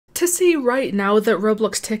To see right now that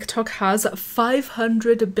Roblox TikTok has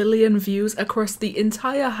 500 billion views across the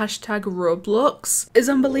entire hashtag Roblox is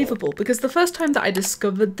unbelievable, because the first time that I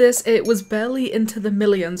discovered this, it was barely into the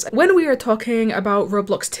millions. When we are talking about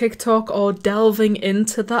Roblox TikTok or delving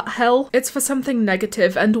into that hell, it's for something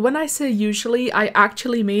negative, and when I say usually, I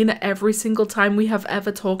actually mean every single time we have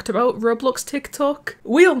ever talked about Roblox TikTok.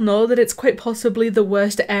 We all know that it's quite possibly the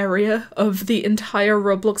worst area of the entire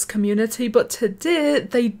Roblox community, but today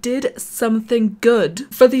they did something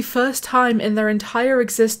good. For the first time in their entire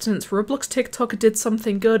existence, Roblox TikTok did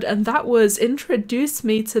something good, and that was introduce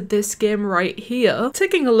me to this game right here.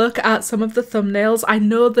 Taking a look at some of the thumbnails, I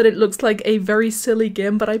know that it looks like a very silly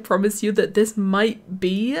game, but I promise you that this might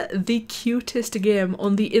be the cutest game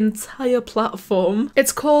on the entire platform.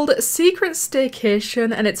 It's called Secret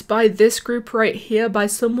Staycation, and it's by this group right here, by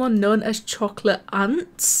someone known as Chocolate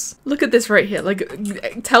Ants. Look at this right here.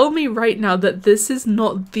 Like, tell me right now that this is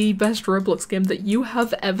not the best Roblox game that you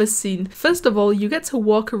have ever seen. First of all, you get to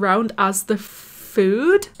walk around as the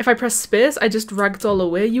food. If I press space, I just ragdoll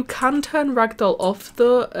away. You can turn ragdoll off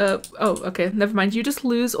though. Oh, okay, never mind. You just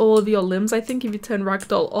lose all of your limbs, I think, if you turn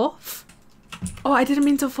ragdoll off. Oh, I didn't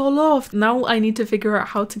mean to fall off. Now I need to figure out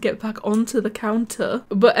how to get back onto the counter.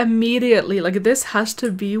 But immediately, like, this has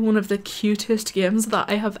to be one of the cutest games that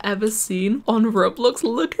I have ever seen on Roblox.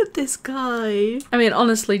 Look at this guy. I mean,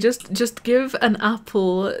 honestly, just give an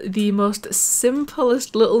apple the most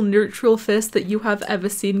simplest little neutral face that you have ever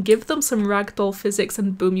seen. Give them some ragdoll physics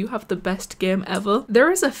and boom, you have the best game ever.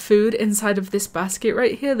 There is a food inside of this basket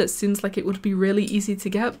right here that seems like it would be really easy to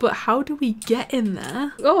get, but how do we get in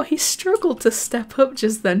there? Oh, he struggled to step up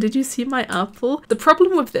just then. Did you see my apple? The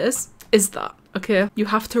problem with this is that, okay, you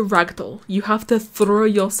have to ragdoll. You have to throw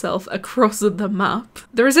yourself across the map.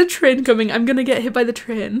 There is a train coming. I'm gonna get hit by the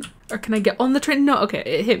train. Or can I get on the train? No, okay,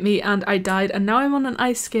 it hit me and I died, and now I'm on an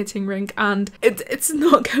ice skating rink and it's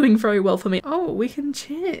not going very well for me. Oh, we can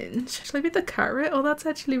change. Shall I be the carrot? Oh, that's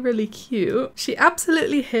actually really cute. She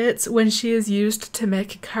absolutely hates when she is used to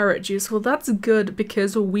make carrot juice. Well, that's good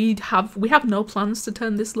because we have no plans to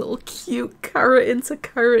turn this little cute carrot into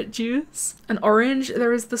carrot juice. An orange,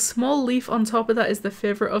 there is the small leaf on top of that is the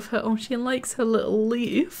favorite of her. Oh, she likes her little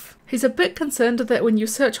leaf. He's a bit concerned that when you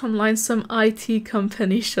search online, some IT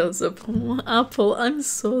company shows up. Oh, Apple, I'm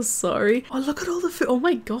so sorry. Oh, look at all the food. Oh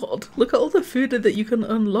my god. Look at all the food that you can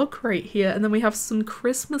unlock right here. And then we have some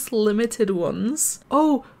Christmas limited ones.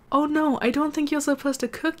 Oh no, I don't think you're supposed to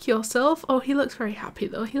cook yourself. Oh, he looks very happy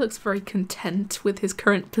though. He looks very content with his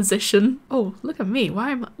current position. Oh, look at me.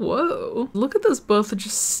 Why am I? Whoa. Look at us both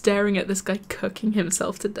just staring at this guy cooking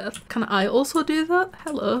himself to death. Can I also do that?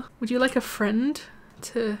 Hello. Would you like a friend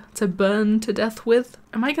to burn to death with?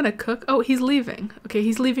 Am I gonna cook? Oh, he's leaving. Okay,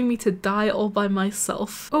 he's leaving me to die all by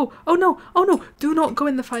myself. Oh no, do not go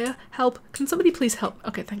in the fire. Help, can somebody please help?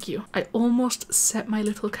 Okay, thank you. I almost set my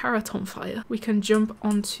little carrot on fire. We can jump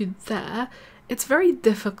onto there. It's very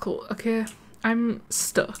difficult, okay? I'm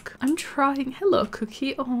stuck. I'm trying. Hello,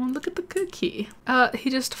 cookie. Oh, look at the cookie. He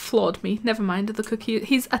just floored me. Never mind the cookie.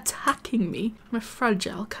 He's attacking me. I'm a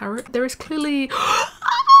fragile carrot. There is clearly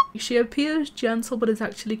she appears gentle, but is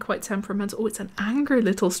actually quite temperamental. Oh, it's an angry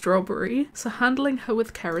little strawberry. So handling her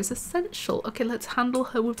with care is essential. Okay, let's handle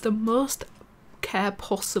her with the most care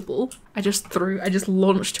possible. I just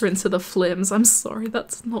launched her into the flames. I'm sorry,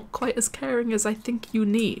 that's not quite as caring as I think you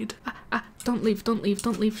need. Don't leave. Let me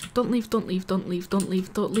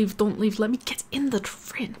get in the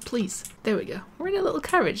train, please. There we go. We're in a little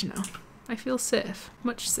carriage now. I feel safe,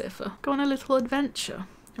 much safer. Go on a little adventure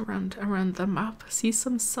around the map, see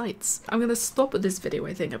some sights. I'm gonna stop at this video.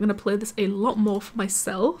 I think I'm gonna play this a lot more for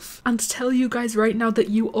myself and tell you guys right now that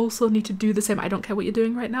you also need to do the same. I don't care what you're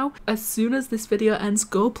doing right now. As soon as this video ends,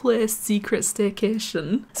 go play Secret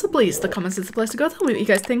Staycation. So please, the comments is the place to go. Tell me what you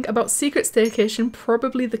guys think about Secret Staycation,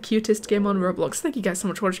 probably the cutest game on Roblox. Thank you guys so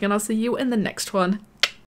much for watching, and I'll see you in the next one.